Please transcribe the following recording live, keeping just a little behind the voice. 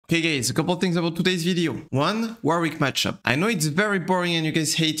Okay guys, a couple things about today's video. One, Warwick matchup. I know it's very boring and you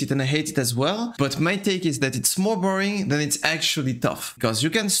guys hate it and I hate it as well, but my take is that it's more boring than it's actually tough. Because you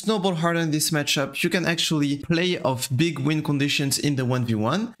can snowball hard in this matchup, you can actually play off big win conditions in the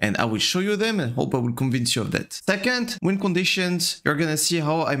 1v1, and I will show you them and hope I will convince you of that. Second, win conditions, you're gonna see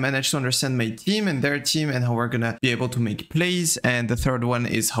how I managed to understand my team and their team and how we're gonna be able to make plays. And the third one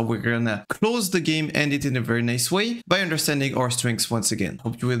is how we're gonna close the game, end it in a very nice way by understanding our strengths once again.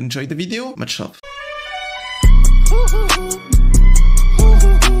 Hope you will enjoy the video. Much love.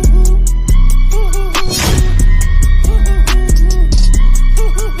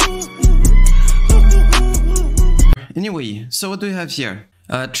 Anyway, so what do we have here?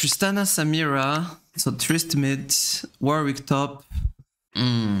 Tristana, Samira, so Trist mid, Warwick top.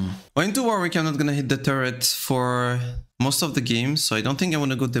 Well, into Warwick, I'm not gonna hit the turret for most of the game, so I don't think I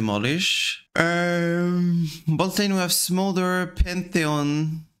want to go demolish. Bot lane we have Smolder,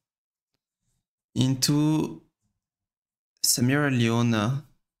 Pantheon, into Samira, Leona.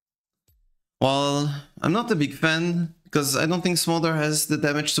 Well, I'm not a big fan, because I don't think Smolder has the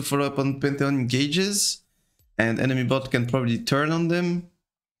damage to follow up on Pantheon engages, and enemy bot can probably turn on them.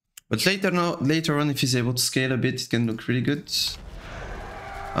 But later on, if he's able to scale a bit, it can look really good.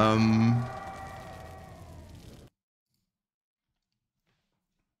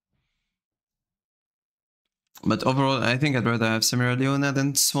 But overall, I think I'd rather have Samira Leona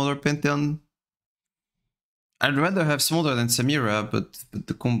than Smolder Pantheon. I'd rather have Smolder than Samira, but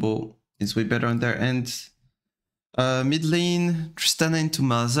the combo is way better on their end. Mid lane, Tristana into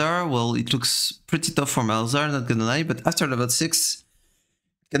Malzahar. Well, it looks pretty tough for Malzahar, not gonna lie, but after level 6,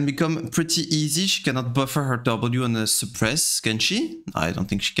 it can become pretty easy. She cannot buffer her W on a suppress, can she? I don't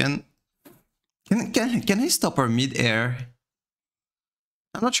think she can. Can I stop her mid-air?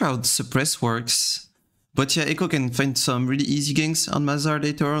 I'm not sure how the suppress works. But yeah, Echo can find some really easy ganks on Malzahar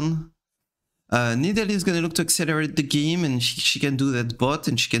later on. Nidalee is gonna look to accelerate the game, and she can do that bot,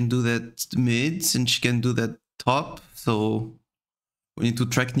 and she can do that mid, and she can do that top. So we need to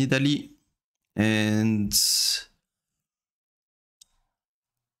track Nidalee. And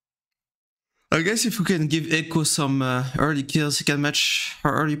I guess if we can give Echo some early kills, he can match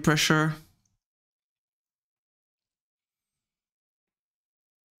her early pressure.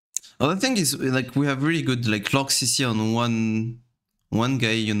 Other thing is, like, we have really good like lock CC on one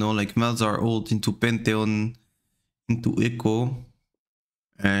guy, you know, like Malzahar ult into Pantheon, into Echo.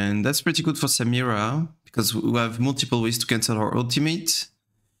 And that's pretty good for Samira, because we have multiple ways to cancel her ultimate.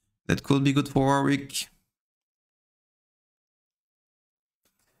 That could be good for Warwick.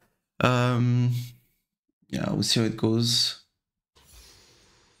 Yeah, we'll see how it goes.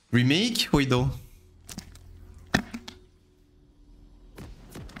 Remake? Wait though.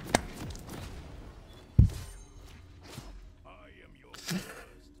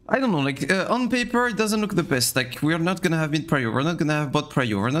 I don't know, like, on paper it doesn't look the best. Like, we're not gonna have mid prio, we're not gonna have bot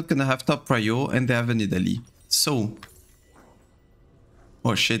prio, we're not gonna have top prio, and they have a Nidalee. So...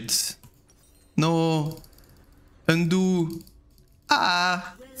 oh shit. No. Undo.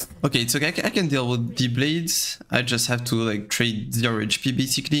 Ah. Okay, it's okay, I can deal with the blades. I just have to like trade 0 HP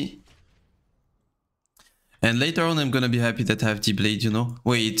basically. And later on I'm gonna be happy that I have the blade, you know.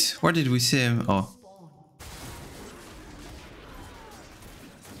 Wait, where did we see him? Oh.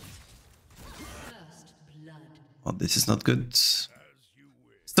 Oh, this is not good.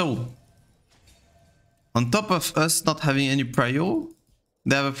 So, on top of us not having any prio,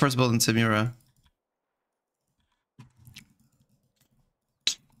 they have a first blood on Samira.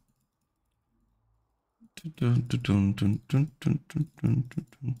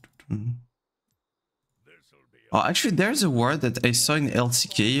 Oh, actually, there's a word that I saw in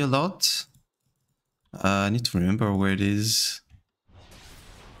LCK a lot. I need to remember where it is.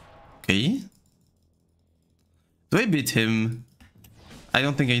 Okay. Do I beat him? I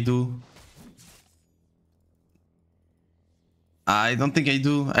don't think I do. I don't think I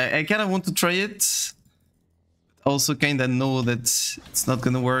do. I kind of want to try it. Also kind of know that it's not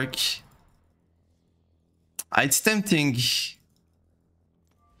gonna work. It's tempting.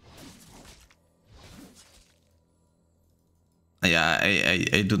 Yeah,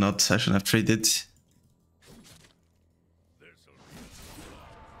 I do not. I shouldn't have traded.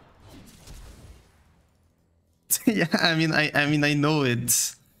 Yeah, I mean I know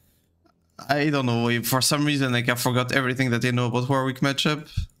it. I don't know, for some reason like I forgot everything that I know about Warwick matchup.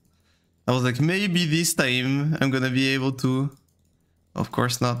 I was like, maybe this time I'm gonna be able to. Of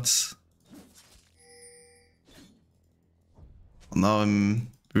course not. Now I'm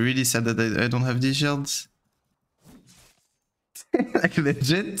really sad that I don't have these shields. Like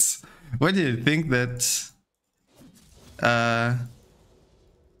legit? Why do you think that?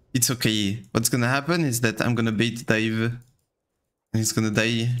 It's okay. What's gonna happen is that I'm gonna bait dive. And he's gonna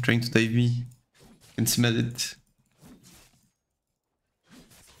die trying to dive me. I can smell it.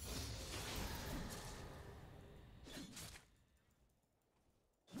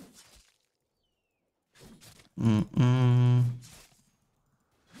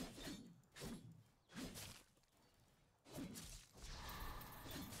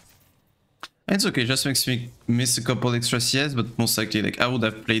 It's okay, just makes me miss a couple extra CS, but most likely, like, I would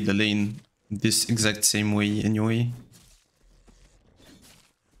have played the lane this exact same way anyway.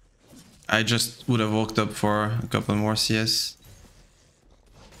 I just would have walked up for a couple more CS.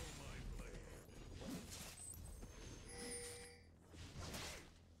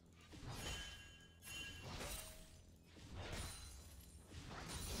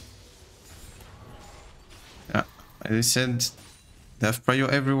 Yeah, as I said, they have prio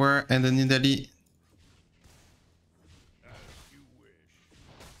everywhere and then in Italy.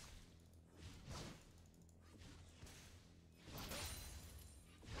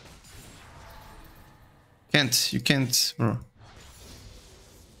 You can't, bro.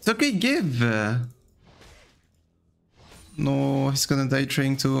 It's okay, give! No, he's gonna die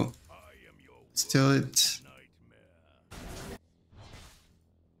trying to steal it.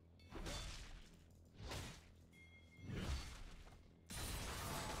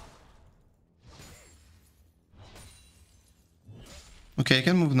 Okay, I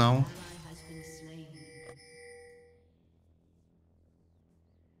can move now.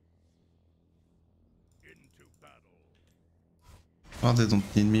 Well, they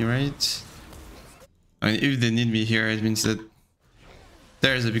don't need me, right? I mean, if they need me here, it means that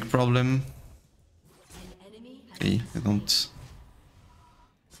there is a big problem. Okay, I don't.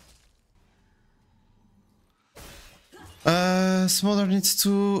 Smolder needs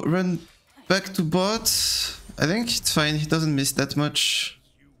to run back to bot. I think it's fine, he doesn't miss that much.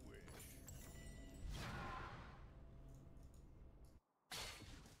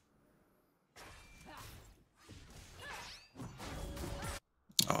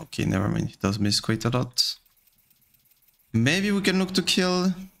 Okay, never mind, he does miss quite a lot. Maybe we can look to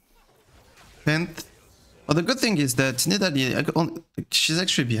kill Pent. Well, the good thing is that Nidalee, she's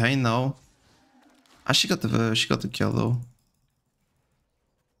actually behind now. Ah, she got the kill though.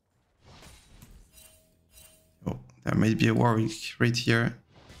 Oh, there might be a Warwick right here.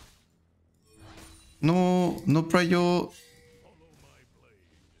 No, no prio.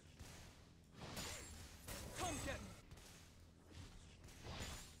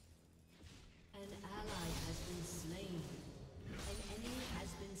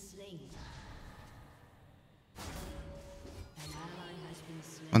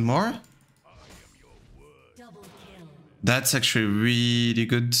 One more? That's actually really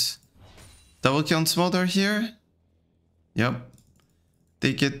good. Double kill on Smolder here. Yep.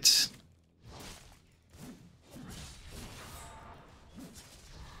 Take it.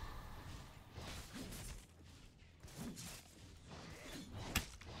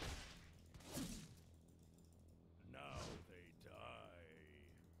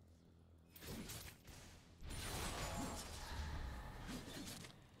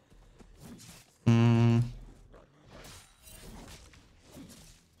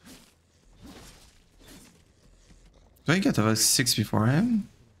 Do I get a 6 before him?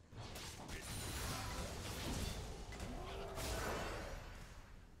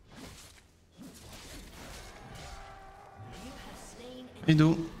 I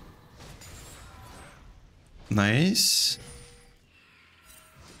do. Nice.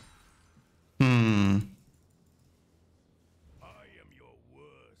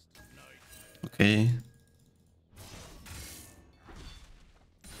 Okay.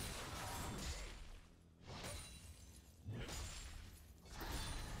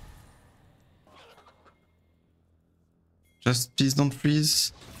 Just please don't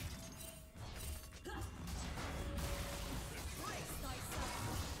freeze.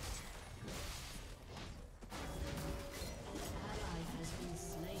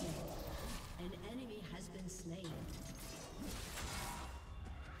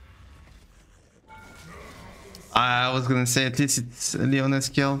 I was gonna say at least it's Leona's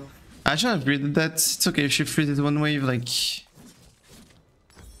kill. I should have read that. It's okay if she freezes one wave, like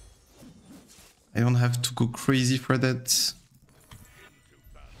I don't have to go crazy for that.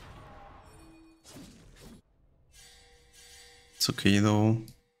 It's okay though.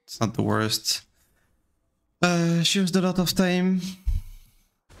 It's not the worst. She used a lot of time.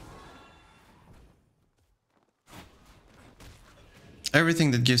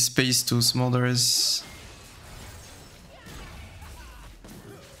 Everything that gives space to Smolder is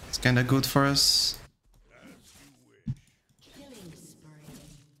kind of good for us.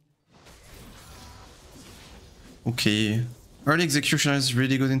 Okay. Early executioner is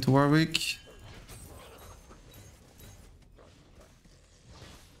really good into Warwick.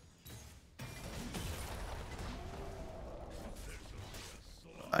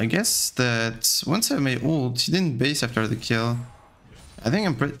 I guess that once I made ult, he didn't base after the kill. I think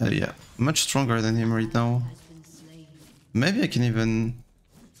I'm pretty, yeah, much stronger than him right now. Maybe I can even...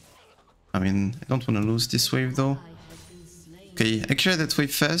 I mean, I don't want to lose this wave though. Okay, I clear that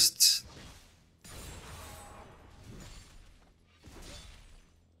wave fast.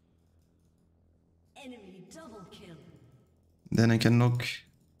 Then I can look.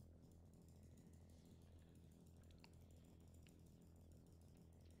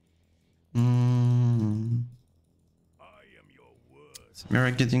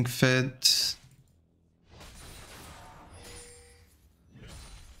 Samira getting fed.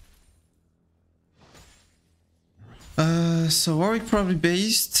 So Warwick probably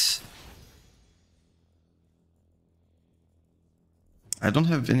based. I don't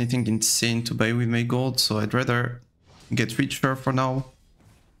have anything insane to buy with my gold, so I'd rather get richer for now.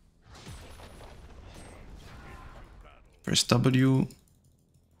 Press W.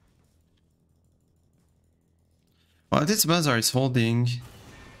 Well, this Bazaar is holding,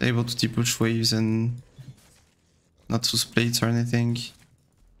 able to push waves and not to splits or anything.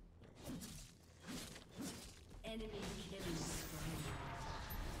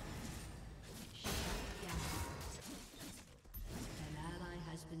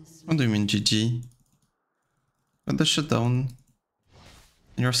 What do you mean GG? Got the shutdown.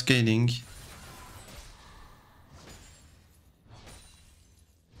 And you're scaling.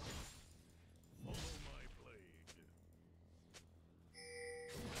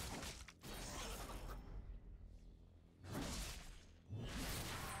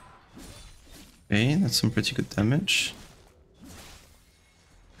 Okay, that's some pretty good damage.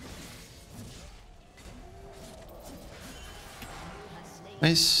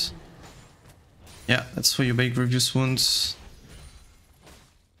 Nice. Yeah, that's why you make Grievous Wounds.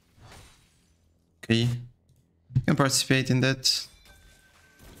 Okay. You can participate in that.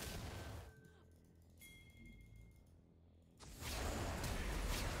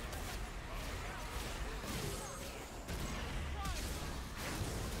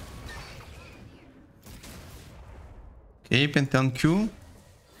 Okay, Pantheon Q.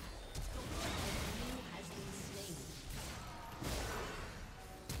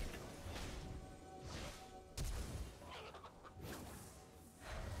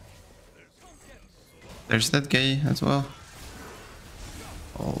 There's that guy as well.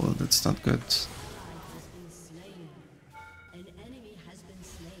 Oh, that's not good.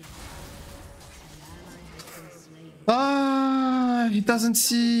 Ah, he doesn't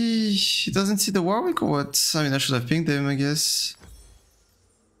see the Warwick or what? I mean, I should have pinged him, I guess.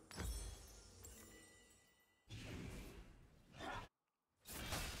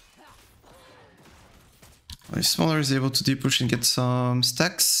 My smaller is able to deep push and get some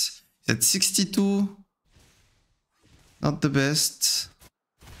stacks. He's at 62. Not the best.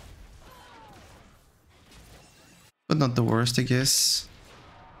 But not the worst, I guess.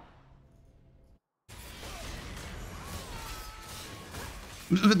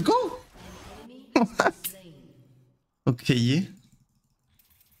 But go! What? Okay.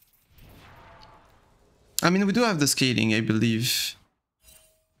 I mean, we do have the scaling, I believe.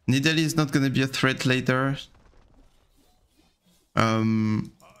 Nidalee is not gonna be a threat later.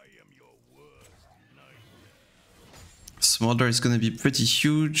 Smolder is gonna be pretty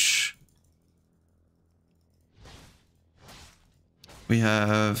huge. We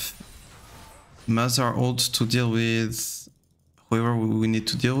have Mazar ult to deal with whoever we need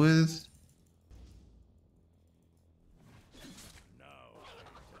to deal with.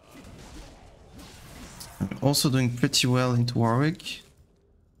 I'm also doing pretty well into Warwick.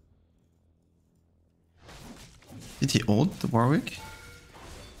 Did he ult the Warwick?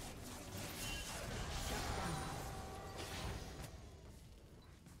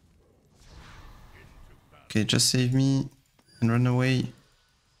 Okay, just save me and run away.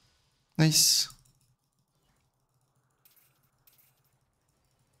 Nice.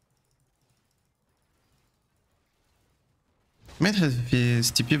 Might have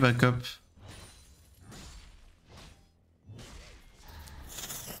his TP back up.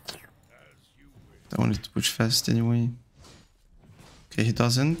 I wanted to push fast anyway. Okay, he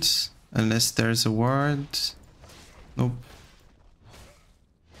doesn't. Unless there's a ward. Nope.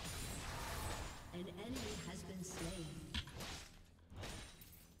 An enemy has been slain.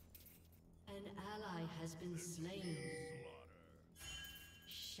 An ally has been slain.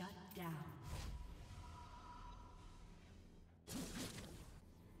 Shut down.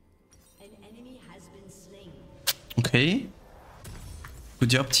 An enemy has been slain. Okay. Good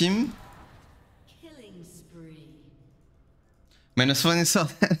job, team. Killing spree. -1 is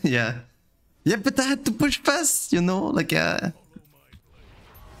all. Yeah. Yeah, but I had to push fast, you know? Like,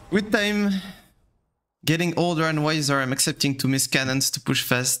 with time, getting older and wiser, I'm accepting to miss cannons to push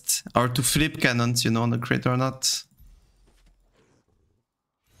fast. Or to flip cannons, you know, on a crit or not.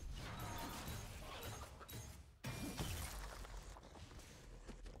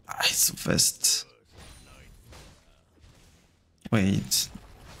 Ah, it's so fast. Wait.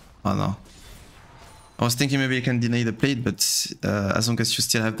 Oh no. I was thinking maybe I can deny the plate, but as long as you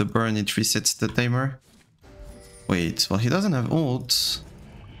still have the burn, it resets the timer. Wait, well, he doesn't have ult.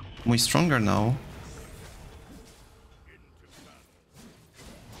 Way stronger now.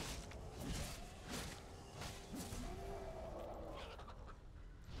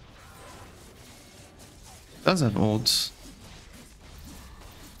 Does have ult.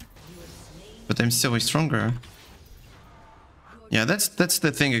 But I'm still way stronger. Yeah, that's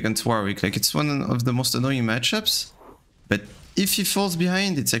the thing against Warwick. Like, it's one of the most annoying matchups. But if he falls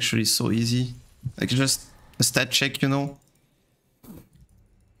behind, it's actually so easy. Like, just a stat check, you know?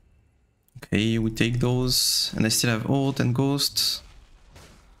 Okay, we take those. And I still have ult and ghost.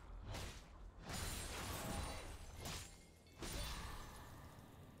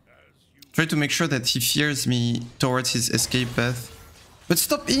 Try to make sure that he fears me towards his escape path. But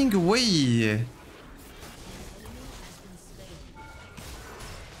stop being away!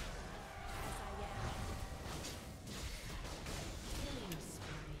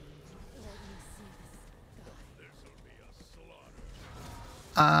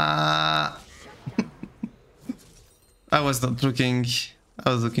 I was not looking. I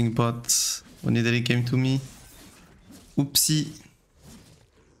was looking bot when it really came to me. Oopsie.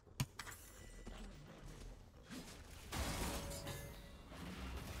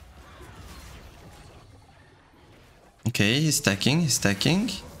 Okay, he's stacking, he's stacking.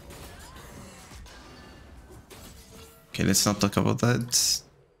 Okay, let's not talk about that.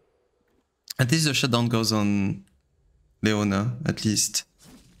 At least the shutdown goes on Leona, at least.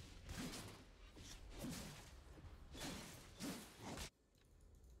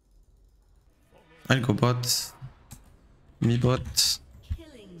 I'll go bot. Me bot.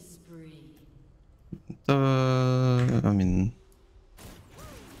 Killing spree. I mean...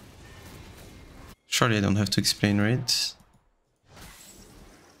 Surely I don't have to explain, right?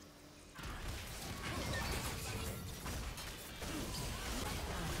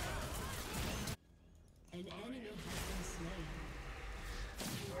 An enemy has been slain.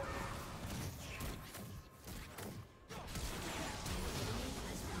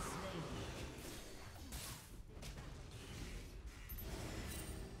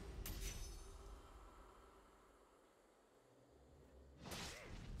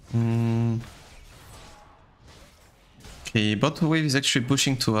 Okay, bot wave is actually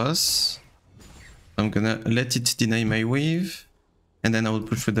pushing to us. I'm gonna let it deny my wave. And then I will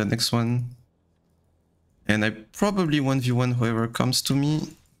push for the next one. And I probably 1v1 whoever comes to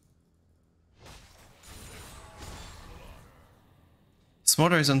me.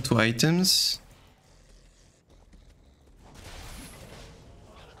 Smaller is on 2 items.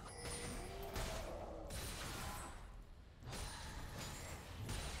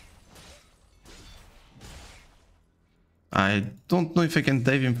 I don't know if I can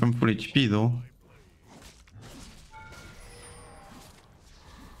dive him from full HP though.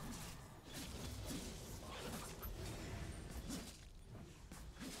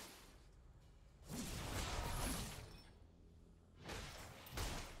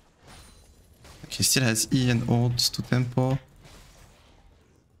 Okay, still has E and ult to tempo.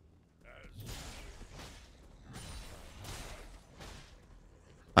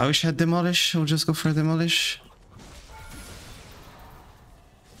 I wish I had demolish. I'll just go for demolish.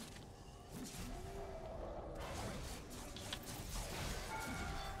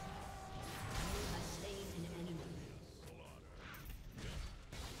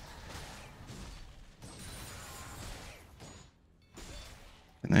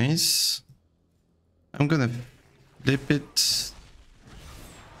 Nice. I'm gonna flip it.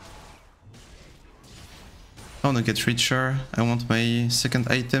 I wanna get richer. I want my second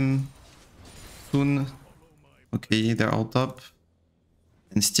item soon. Okay, they're all top.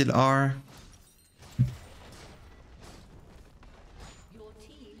 And still are. Your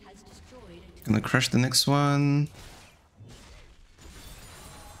team has destroyed a Gonna crush the next one.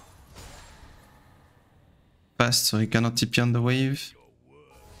 Fast so he cannot TP on the wave.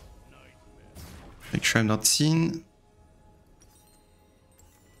 Make sure I'm not seen.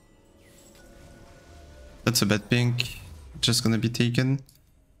 That's a bad pink. Just gonna be taken.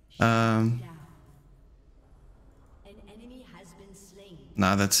 An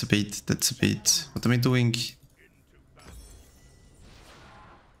Nah, that's a bait. That's a bait. What am I doing?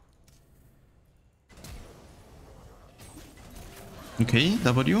 Okay,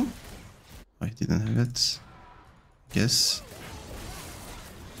 W. I didn't have it. Yes.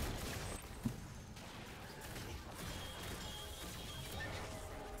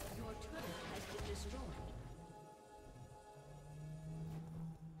 Your turret has been destroyed.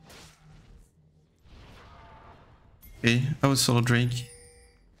 Okay, I was solo Drake.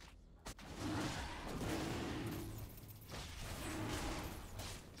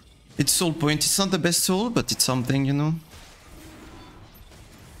 It's soul point. It's not the best soul, but it's something, you know.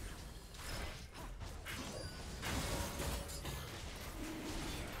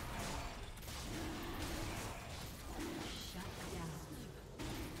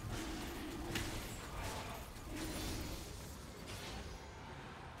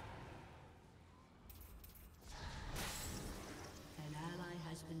 An ally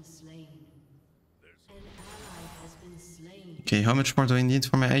has been slain. An ally has been slain. Okay, how much more do I need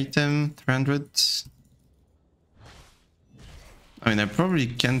for my item? 300. I mean, I probably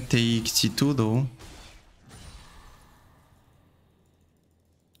can take T2 though.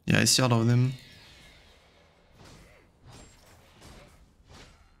 Yeah, I see all of them.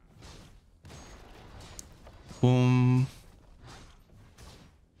 Boom.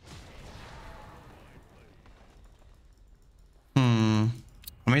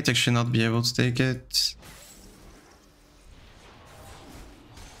 I might actually not be able to take it.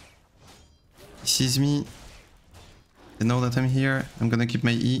 He sees me. They know that I'm here. I'm gonna keep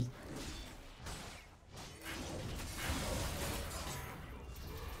my E.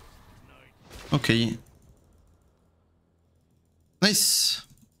 Okay. Nice.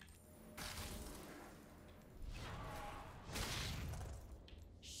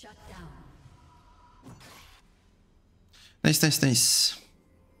 Shut down. Nice, nice, nice.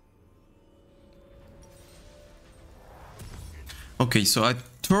 Okay, so I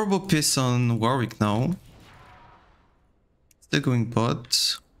turbo piss on Warwick now. Still going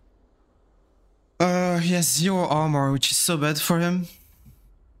bot. He has 0 armor, which is so bad for him.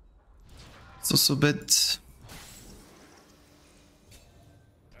 So bad.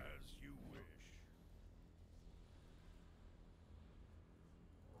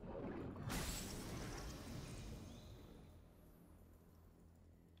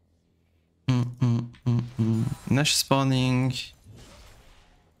 Nash spawning.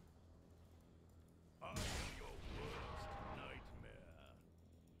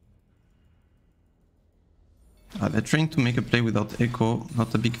 They're trying to make a play without echo.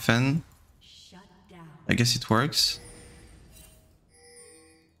 Not a big fan. Shut down. I guess it works.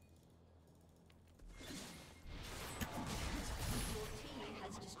 Your team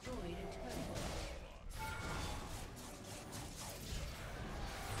has destroyed a turret.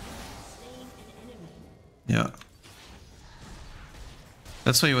 Slain an enemy. Yeah.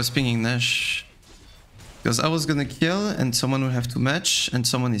 That's why he was pinging Nash. Because I was gonna kill and someone would have to match and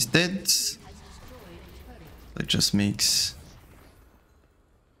someone is dead. Has destroyed a turret. That just makes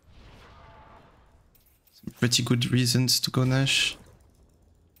some pretty good reasons to go Nash.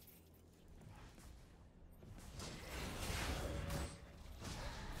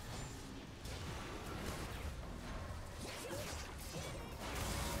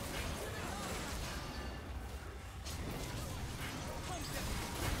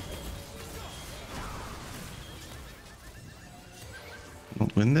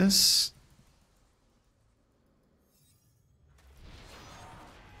 Won't win this.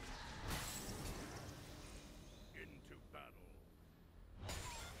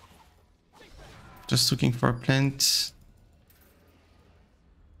 Just looking for a plant.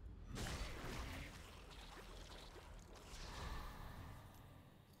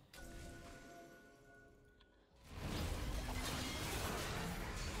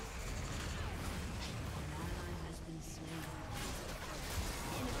 Ally has been slain.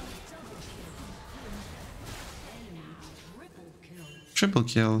 Enemy triple kill. Triple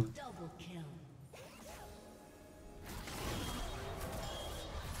kill. Double kill.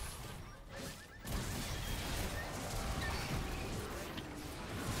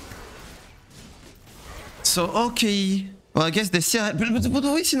 So, okay. Well, I guess they still... But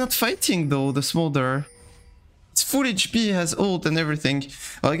why is he not fighting, though, the Smolder? It's full HP, has ult and everything.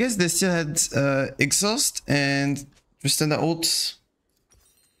 Well, I guess they still had Exhaust and Tristana ult.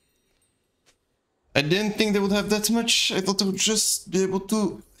 I didn't think they would have that much. I thought they would just be able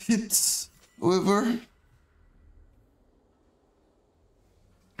to hit whoever.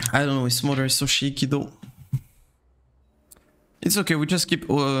 I don't know, his Smolder is so shaky, though. It's okay, we just keep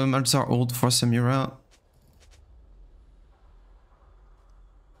Malzar ult for Samira.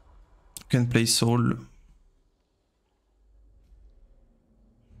 Can play Soul.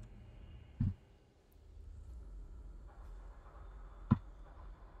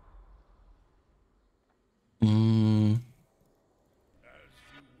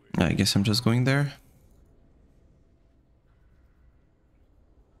 I guess I'm just going there.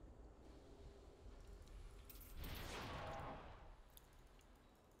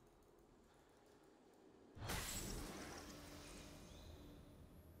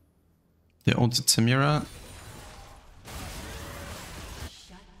 They ulted Samira.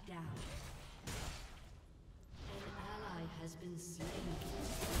 Shut down. An ally has been slain.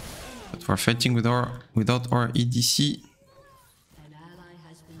 But we're fighting with without our EDC. An ally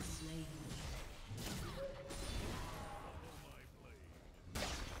has been slain.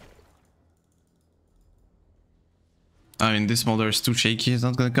 I mean, this Smolder is too shaky. It's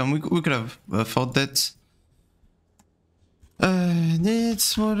not gonna come. We could have fought that. Need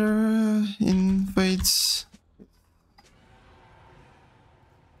Smolder in fights.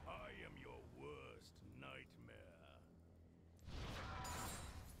 I am your worst nightmare.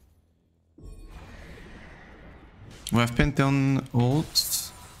 We have Pantheon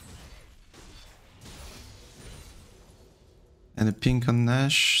ult. And a pink on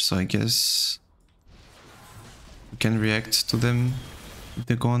Nash, so I guess we can react to them if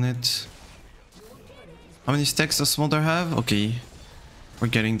they go on it. How many stacks does Smolder have? Okay, we're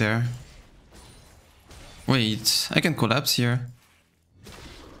getting there. Wait, I can collapse here.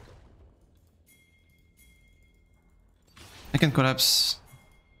 I can collapse.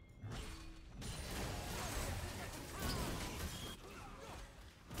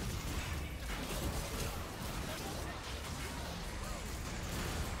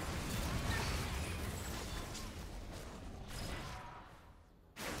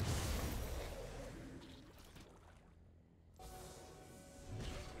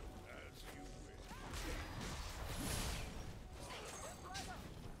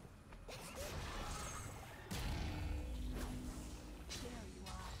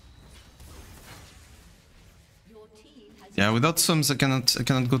 Your team has Yeah, without sums I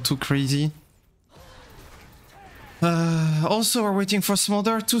cannot go too crazy. Also we're waiting for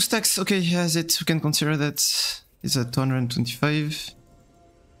Smolder. 2 stacks, okay, he has it. We can consider that it's at 225.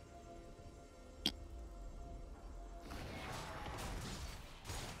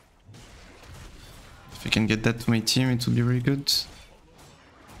 If I can get that to my team, it will be really good.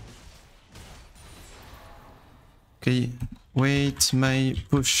 Okay, wait my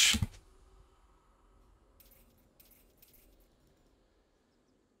push.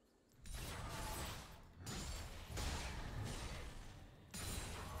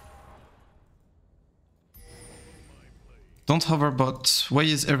 Don't hover bot. Why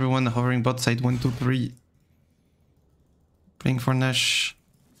is everyone hovering bot side 1, 2, 3? Playing for Nash.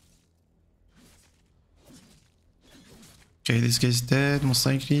 Okay, this guy's dead, most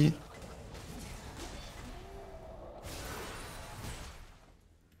likely.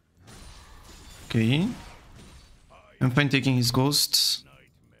 Okay. I'm fine taking his ghosts.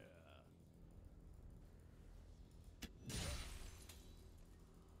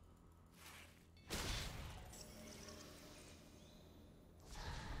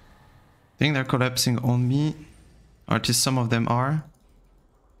 I think they're collapsing on me. Or at least some of them are.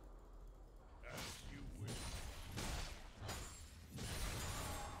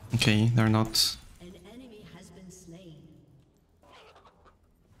 Okay, they're not. an enemy has been slain.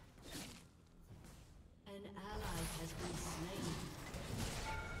 An ally has been slain.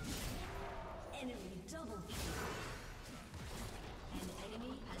 Enemy double kill. An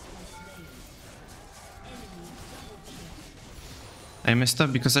enemy has been slain. Enemy double kill. I messed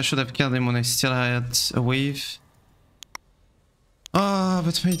up because I should have killed him when I still had a wave. Ah,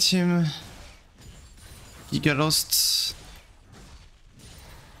 but my team... Giga lost.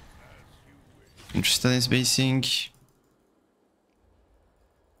 Tristan is basing.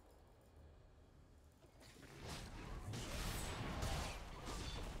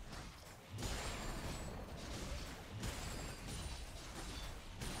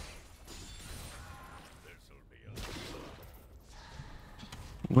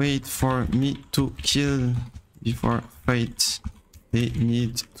 Wait for me to kill before fight. They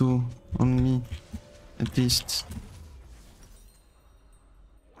need to on me, at least.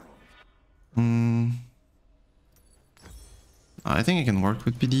 I think I can work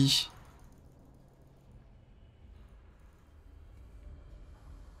with PD.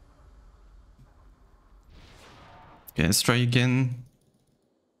 Okay, let's try again.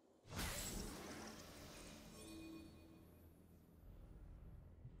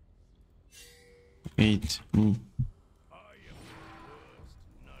 Wait, me.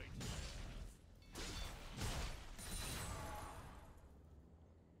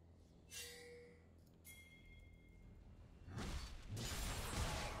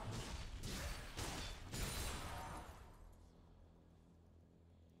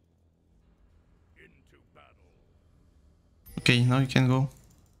 Okay, now you can go.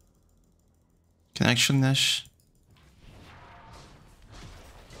 Can actually Nash.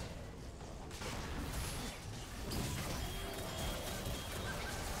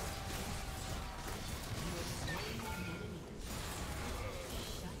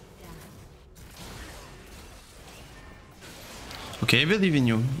 Okay, I believe in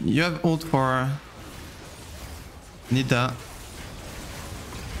you. You have ult for Nida.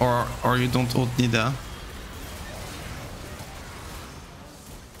 Or you don't ult Nida.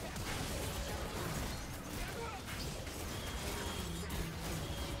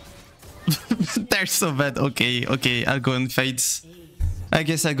 They're so bad. Okay, okay, I'll go in fights. I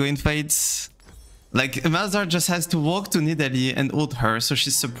guess I'll go in fights. Like, Mazar just has to walk to Nidalee and ult her, so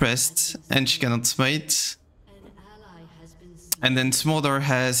she's suppressed and she cannot smite. And then Smolder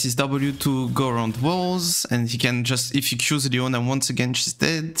has his W to go around walls, and he can just, if he Qs Leona once again, she's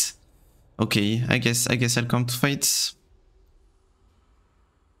dead. Okay, I guess I'll come to fights.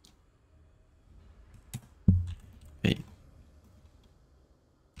 Hey.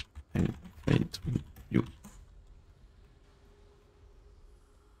 I'll fight with you.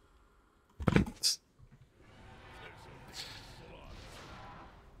 Right.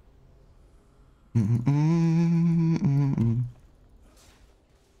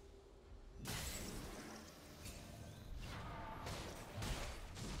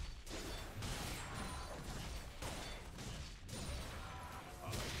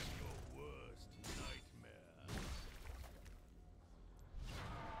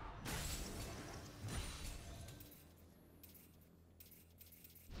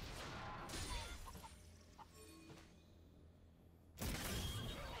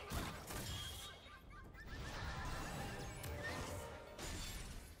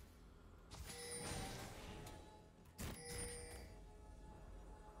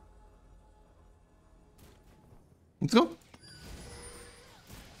 Let's go.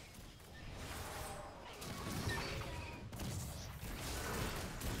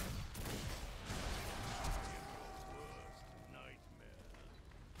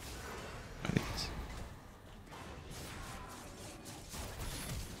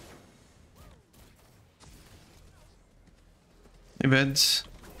 My bad.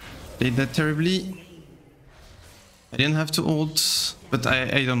 Played that terribly. I didn't have to ult, but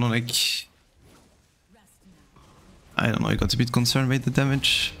I don't know, like... I don't know, I got a bit concerned by the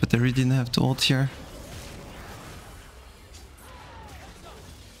damage, but I really didn't have to ult here.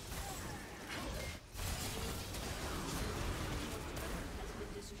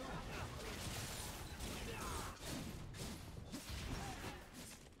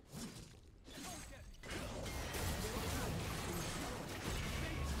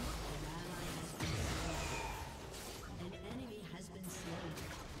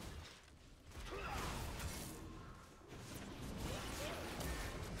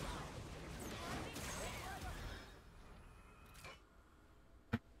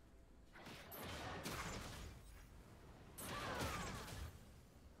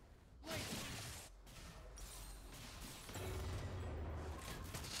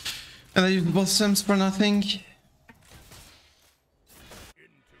 And I used both sims for nothing.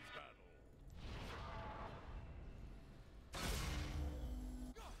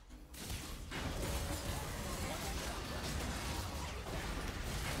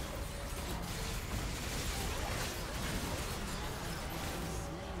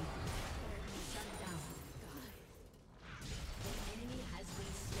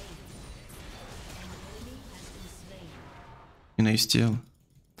 Nice deal.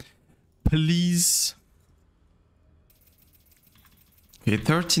 Please. Okay,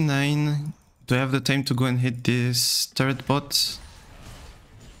 39. Do I have the time to go and hit this turret bot?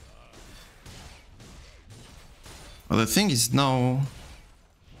 Well, the thing is now,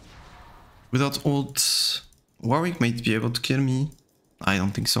 without ult, Warwick might be able to kill me. I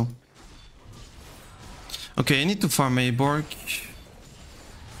don't think so. Okay, I need to farm a Borg.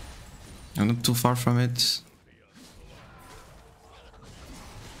 I'm not too far from it.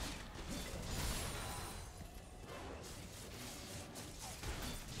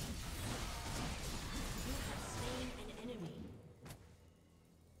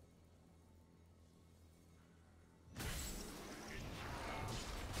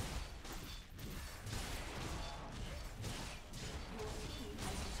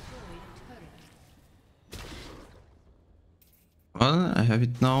 Well, I have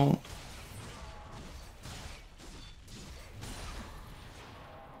it now.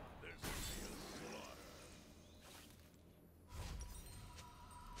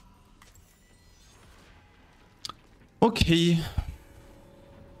 Okay.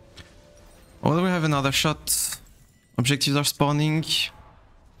 Well, we have another shot. Objectives are spawning.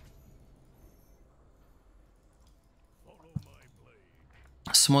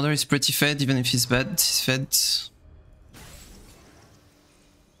 Smolder is pretty fed, even if he's bad, he's fed.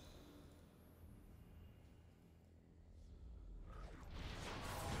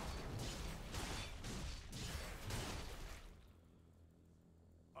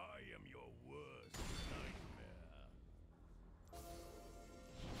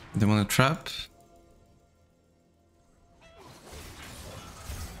 They want to trap.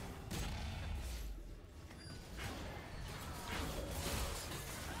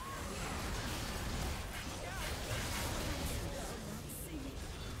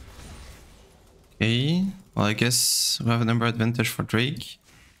 Okay, well I guess we have a number advantage for Drake.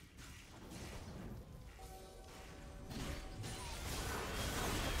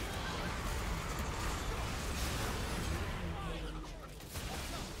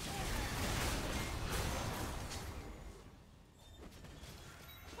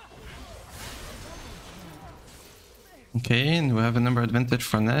 Okay, and we have a number advantage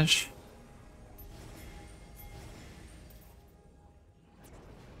for Nash.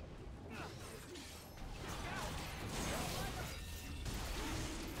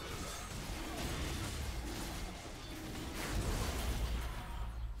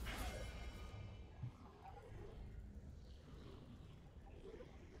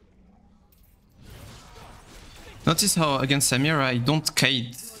 Notice how against Samira I don't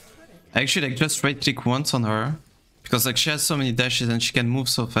kite. I actually like just right click once on her. Because like she has so many dashes and she can move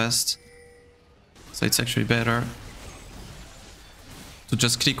so fast. So it's actually better to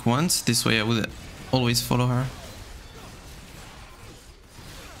just click once. This way I would always follow her.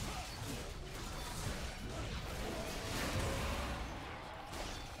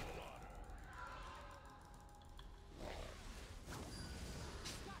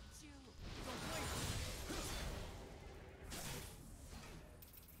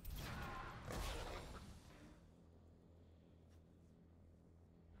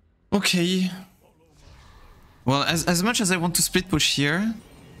 Okay. Well, as much as I want to split push here,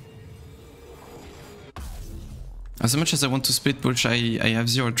 I have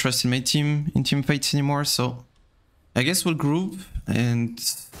zero trust in my team, in team fights anymore, so I guess we'll group and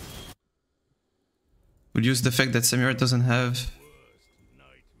we'll use the fact that Samira doesn't have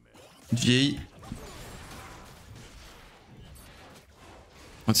GA.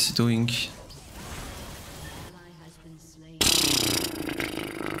 What's he doing?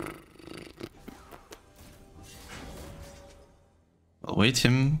 I'll wait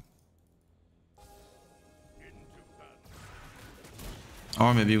him.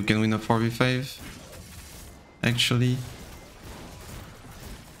 Or maybe we can win a 4v5. Actually.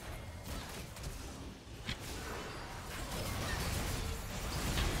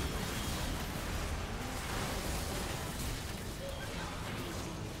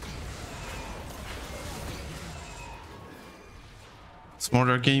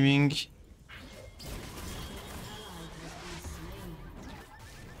 Smaller gaming.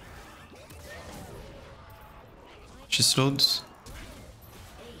 She slowed.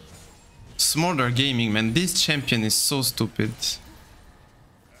 Smaller gaming, man. This champion is so stupid.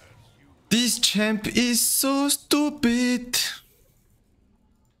 This champ is so stupid.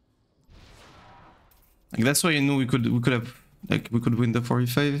 Like that's why you knew we could have we could win the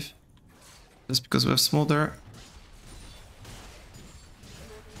 4v5. Just because we have Smolder.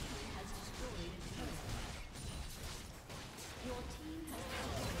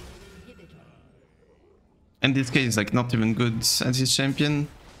 And this guy is like not even good as his champion.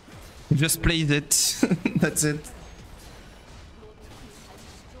 He just plays it. That's it.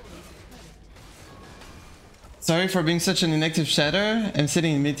 Sorry for being such an inactive chatter. I'm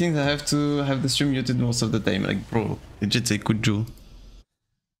sitting in meetings. I have to have the stream muted most of the time. Like, bro, legit say kuju.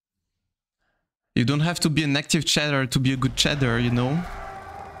 You don't have to be an active chatter to be a good chatter, you know?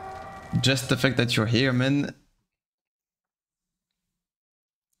 Just the fact that you're here, man,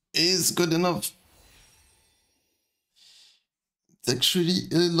 is good enough. It's actually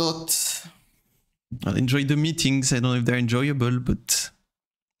a lot. I'll enjoy the meetings. I don't know if they're enjoyable, but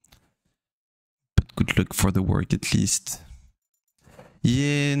good luck for the work at least.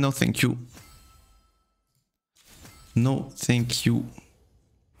 Yeah, no thank you. No thank you.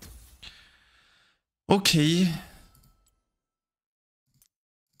 Okay.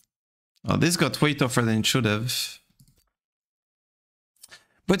 Oh, this got way tougher than it should have.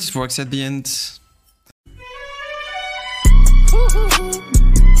 But it works at the end.